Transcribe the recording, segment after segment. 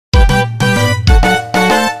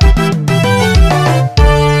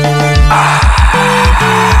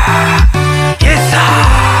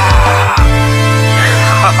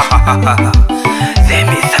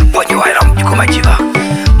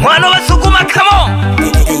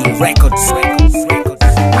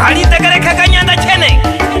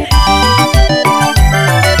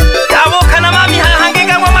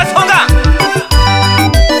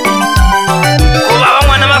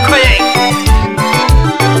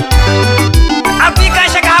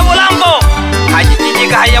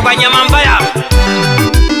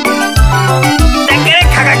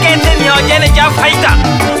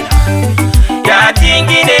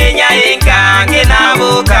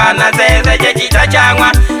zeze jechita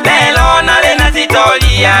changwa lelo nale na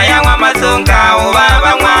Historia ya Masunga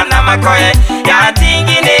ubaba mwana makoye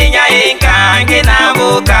yatingine nyainga ngena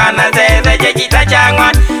buka na zeze jechita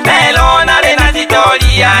changwa lelo nale na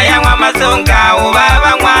Historia ya Masunga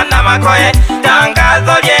ubaba mwana makoye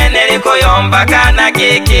tangazo lyene likuyomba kana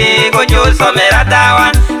kiki kujusomera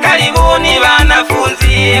dawa karibuni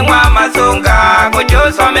wanafunzi mwa Masunga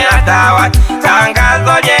kujusomera dawa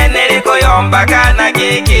tangazo lyene likuyomba kana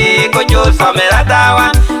kiki kujusomera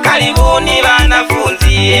dawa karibuni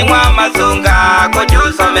wanafunzi mwa Masunga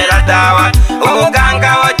kujusomera dawa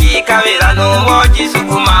ubuganga wajikabira nuboji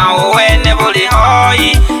Sukuma uwene buli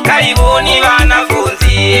hoi karibuni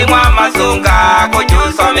wanafunzi mwa Masunga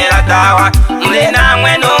kujusomera dawa mle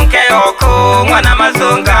namwe nunke oko mwana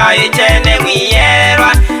Masunga ichene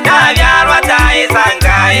mwiyerwa nabyarwa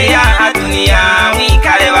taisanga ya dunia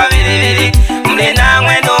mwikale babiribiri mle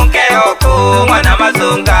namwe nunke oko mwana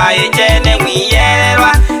Masunga ichene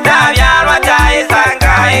mwiyerwa nabyarwa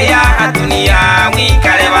taisanga ya dunia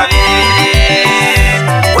mwikale babiribiri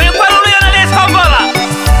wikwaluyo na lesombola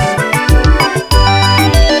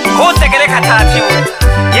kutegereka tatibu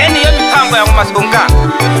yeni yo mipango ya Masunga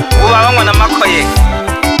ubaba mwana makoye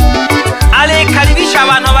alikaribisha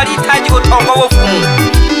abantu baritaji gutongo bofumu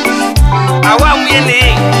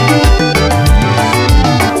awamwene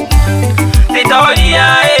Historia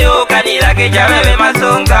eyo kanira kejawe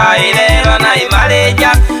Masunga ilero na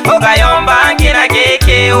imaleja ukayomba ngira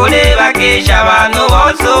keke uleba kesha abantu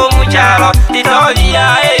bose muchalo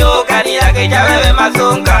Historia eyo kanira kejawe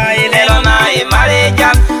Masunga ilero na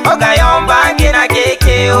imaleja ukayomba ngira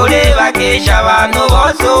keke uleba kesha abantu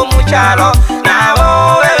bose muchalo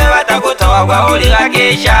nabo bebe batakutowa ulira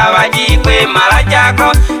kesha bajikwe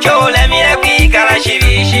marajako chole mire kwikala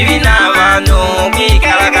shibi n'abantu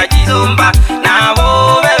kwikala kajizumba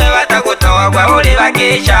nabo bebe batakutowa ulira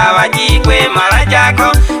kesha bajikwe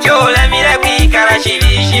marajako chole mire kwikala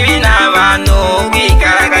shibi n'abantu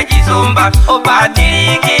kwikala kajizumba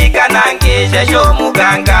opatiriki kanangesha sho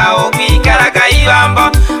muganga okwikala kayibambo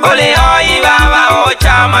ole hoyi baba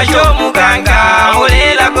ochama sho muganga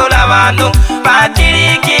ulela kola bantu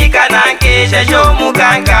patiriki kanangesha sho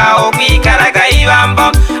muganga okwikala kayibambo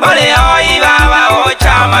ole hoyi baba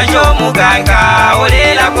ochama sho muganga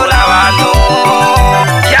ulela kola bantu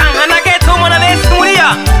yangana ketumo na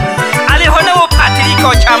Historia alihona wo patiriki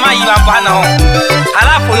ochama ibambo hano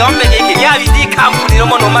halafu yombe geke yabidi kampuni no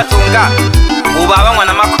mono Masunga ubaba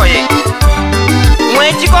mwana makoye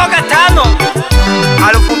mwezi kwa gatano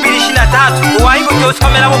 2023 uwayi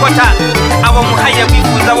kujosomera bokota abo muhaye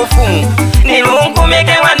kwifuza bufumu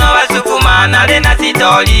nirunkumike wano basukuma nale na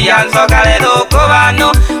Historia nsokale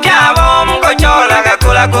dokobano byabo mkochola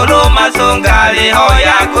kakula kulu Masunga liho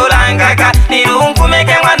ya kulangaka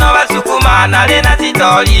nirunkumike wano basukuma nale na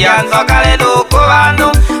Historia nsokale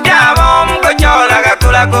dokobano byabo mkochola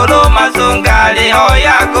kakula kulu Masunga liho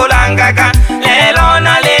ya kulangaka lelo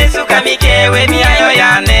nale sukamikewe miayo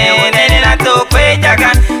yane unene na tukwejaga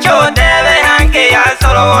chodebe hanke ya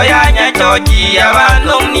solo ya nyachoji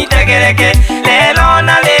abantu mnitegereke lelo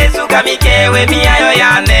nale sukamikewe miayo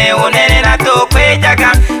yane unene na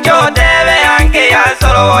tukwejaga chodebe hanke ya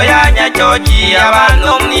solo ya nyachoji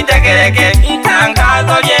abantu mnitegereke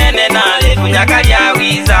itangazo lyene nale kunyaka lya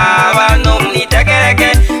wiza abantu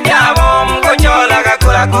mnitegereke yabo mkochola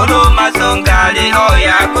kakula kulu Masunga liho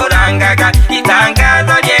ya kulangaka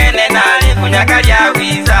itangazo lyene nale kunyaka lya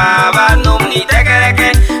wiza abantu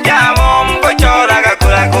mnitegereke yabo mkochola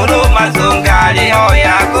kakula kulu Masunga liho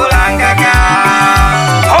ya kulangaka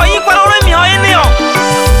hoyi kwa lulemi hoyi niyo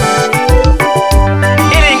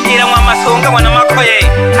ilingira mwa Masunga mwana makoye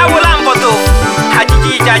habulambo tu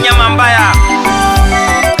hajijija nyama mbaya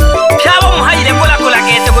pyabo muhayire kula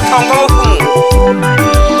kete kutongo bufumu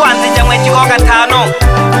kwanzija mwezi kwa gatano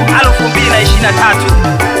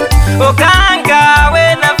 2023 Okanga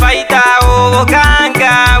we na faida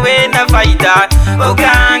okanga we na faida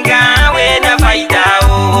okanga we na faida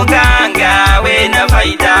okanga we na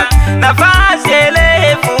faida nafasi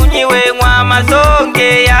ele funyiwe mwa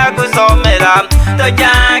Masonge ya kusomera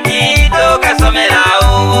tojaki tokasomera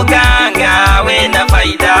okanga we na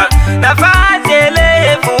faida nafasi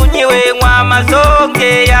ele funyiwe mwa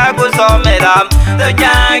Masonge ya kusomera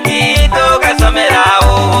tojaki tokasomera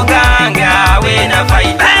okanga we na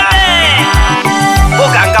faida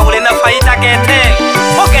okanga ule na faida kete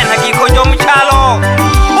okenda kikonjo mchalo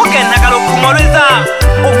okenda kalokumoriza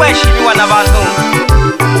ukweshimiwa na bantu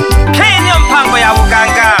kenyo mpango ya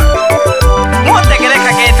okanga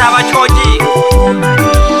motegereka kete abachoji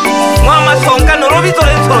mwa Masunga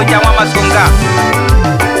norobitole nsoro kya mwa Masunga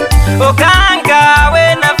okanga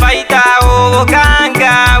we na faida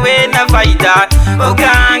okanga we na faida faida.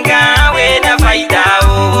 Uganga wena faida,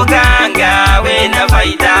 uganga wena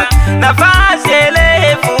faida. Nafasi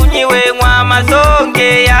elefunyiwe mwa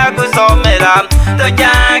masonge ya kusomera.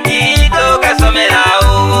 Tojagi tukasomera,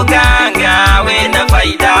 uganga wena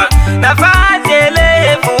faida. Nafasi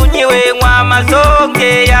elefunyiwe mwa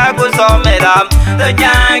masonge ya kusomera.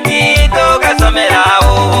 Tojagi tukasomera,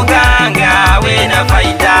 uganga wena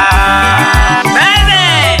faida.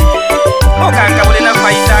 Bebe uganga wena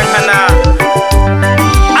faida kana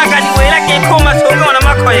akaniwela kikoma songa na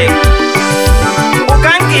makoye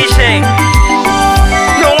ukangishe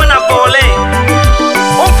no na bole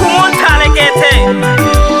umfumontale gete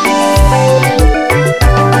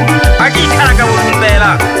akikaraga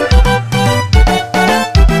bumbera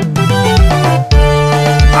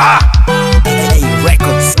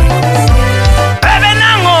Records. Bebe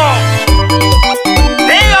nango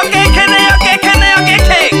neyo keke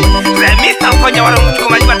Mr. Mponya wala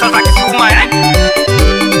mchukuma jibatoza kisukuma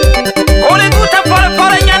Ole tuta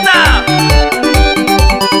pole nyanda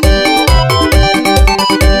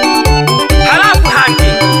halafu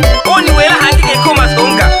hangi oni wela hangi kekoma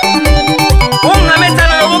songa unga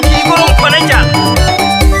metana na wuki igoro mponeja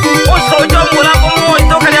osojo mulambo mwoji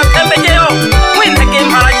toka ya pembejeyo mwina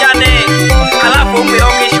kempala jane halafu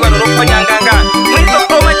umwiroke ishwa Luponya Nganga mwizo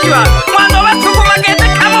kroma jiwa mwando watsukuma gete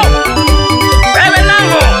kamo bebe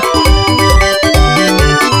nango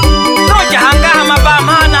noja hangaha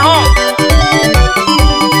mabamana ho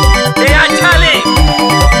eya chale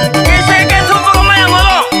kisheke tuvugoma ya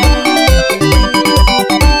ngolo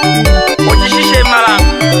ujishishe mara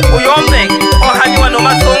uyombe ohanywa no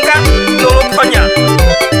Masonga no Luponya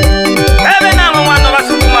bebe nango mwana wa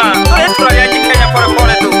Sukuma tuletura ya jikenya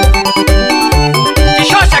pole tu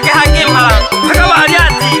jishosha ke hangi mara pakabali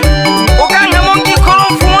ati uganga mongi kolo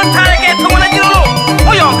mfumontale geto mwana jirolo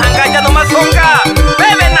uyomhangaja no Masonga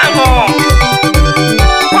bebe nango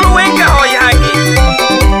uluwenga hoi hangi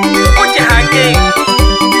uji hangi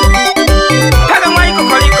paka mwaiko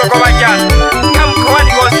koliko kwa waja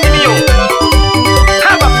kamkowani kwa simio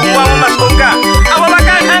haba fumwa mwa Masonga awa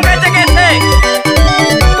waka hangaja gete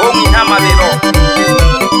ungi hama lilo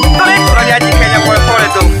tole turali aji kenya pole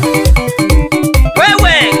tu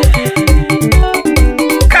wewe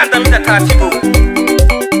kanda mida taratibu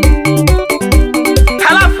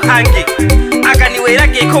halafu hangi akaniwela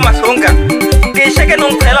geko Masonga gesheke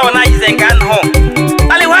nunkwela wana izengana ho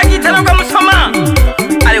aliwaji tena kwa musoma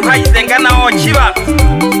aliwaji izengana ho chiba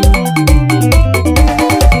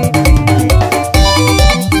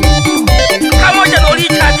kamoja noli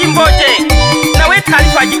chaji mboje na we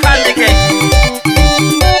tarifa jipandike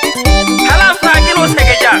halafu hangi no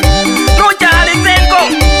segeja no jali zengo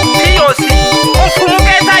tiyosi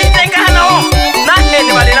umfumugeta izengana ho na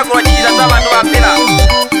nene balera kwa chiza za bantu bapira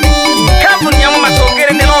kampuni ya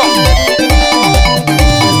Masongere nelo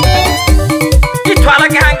itwala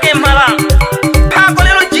ke hange mala pako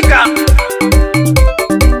lelo jika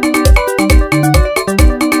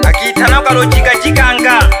akitana kwa lojika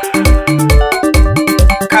jikanga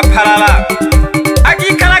kapalala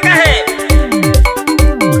akikalaga he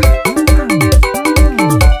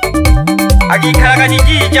akikalaga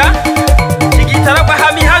jijija jigitana kwa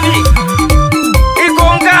hami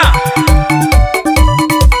igonga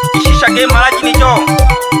ishisha ke maraji nijo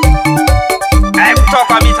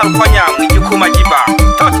kutoka Mr. Luponya mwijukuma jiba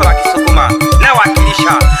toto la Kisukuma na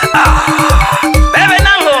wakilisha bebe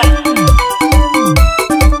nango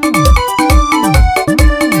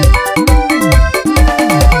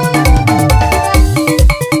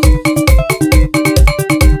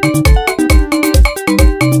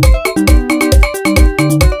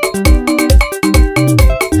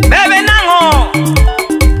bebe nango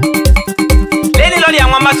leni loli ya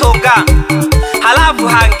Masonga halafu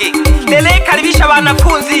hangi lele karibisha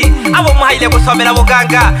wanafunzi abo muhaile gusomera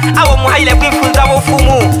buganga abo muhaile kwifunza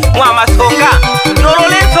bufumu mwa Masonga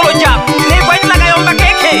norole soloja negwa nyina gayomba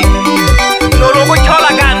keke norogo chola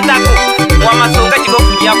gandaku mwa Masonga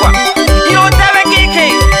jigofugia kwa iro tebe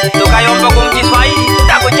keke tukayomba kumjiswahili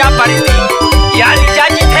dago cha pariti yani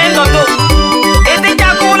jaji tendo tu ende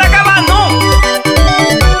jakula kabano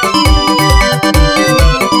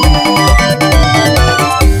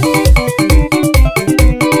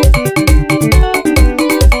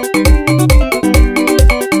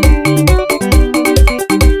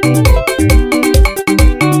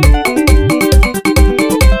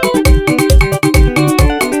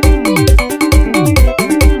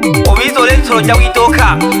Soja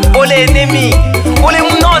witoka ole nemi ole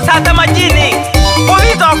munosa hata majini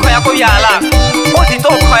ovitoko ya kubyala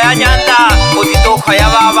otitoko ya nyanda otitoko ya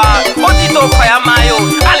baba otitoko ya mayo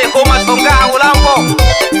ale ko Masonga ulambo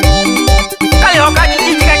Kaliho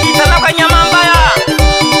kachichitika kitana kwa Nyamambaya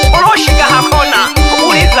Uroshiga hakona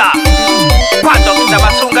Uliza Kwa Dr.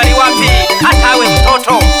 Masunga ni wapi Atawe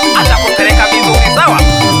mtoto Atakupeleka vizuri sawa.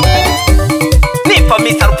 Nipo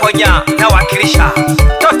Mr. Luponya na wakilisha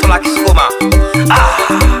Toto la Kisukuma.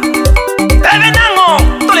 Bebe nango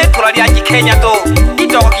Tule tulalia jikenya do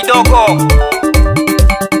Kidogo kidogo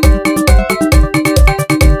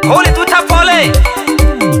Huli tutapole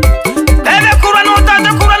Bebe kura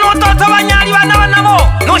nototo Wanyari wanabo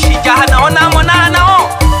Nushijaha nao namo nao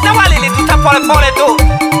Na walili tutapole pole do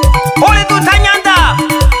Huli tutanyanda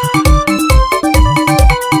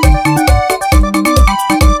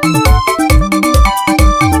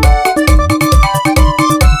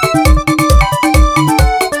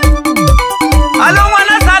Alo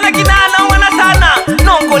wana sana kinana wana sana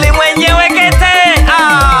Nonguli mwenyewe kete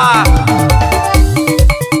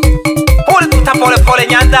Huli tutapole pole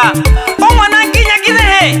nyanda Omwana nginya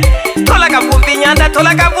ginehe Tola kavumbi nyanda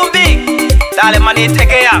tola kavumbi Dale mani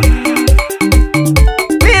tegea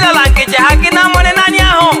Nila langeje hakina mwene nani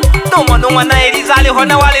aho Numo na elizali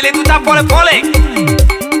hona walili tutapole pole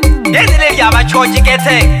Yenile yaba choji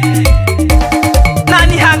kete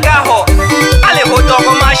Nani hangaho Ale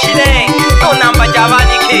hodogo mashine Namba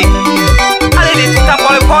javaniki Alili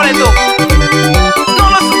tutapole pole do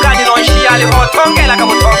Nolo sukani nonshi ali hotonge laka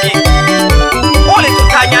mutongi Oli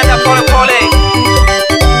tutanyanda pole pole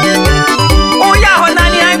Uyaho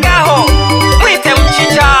nani hangaho Mwite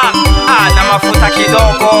mchicha na mafuta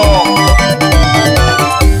kidogo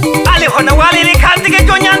Ali hona walili kandike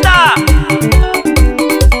jonyanda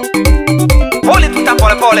Oli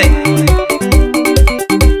tutapole pole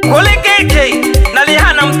Kule keke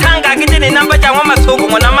Nalihana mtanga kijini namba jangwa Masunga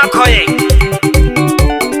mwana makoye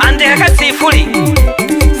Ande haka sifuri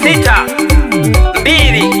 6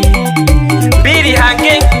 2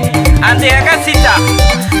 hange Ande haka 6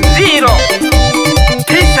 0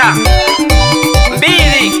 9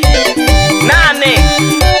 2 8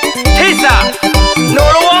 9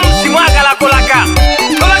 Noluwa msimwaga la kulaka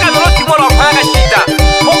Tolaka nolo simolo kwa shida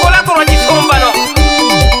Okola kwa jisombano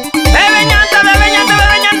Bebe nyanda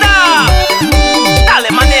Dale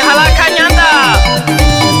mane halaka nyanda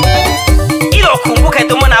Ilo kumbuke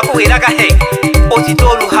tumona kuhiraga he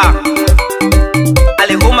Ozitoluha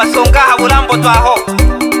Alehuma songa habulambo twaho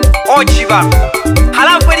Ochiba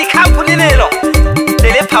Halafu eli kampuni nelo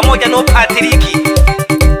Lele pamoja no Patriki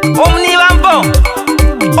Omnibambo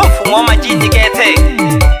Ofumo majini gete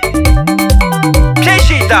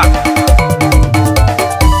Keshida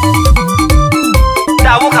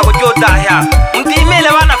Dabuka kujodahya Mdimele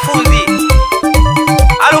wanafunzi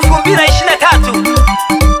 2023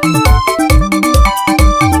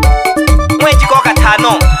 Mwezi kwa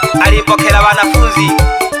 5 alipokela wanafunzi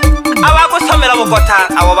Abagusomera Bogota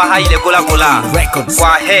abo bahayile gula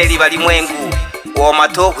Kwa heri bali mwengu Wo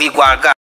mato kwigwaga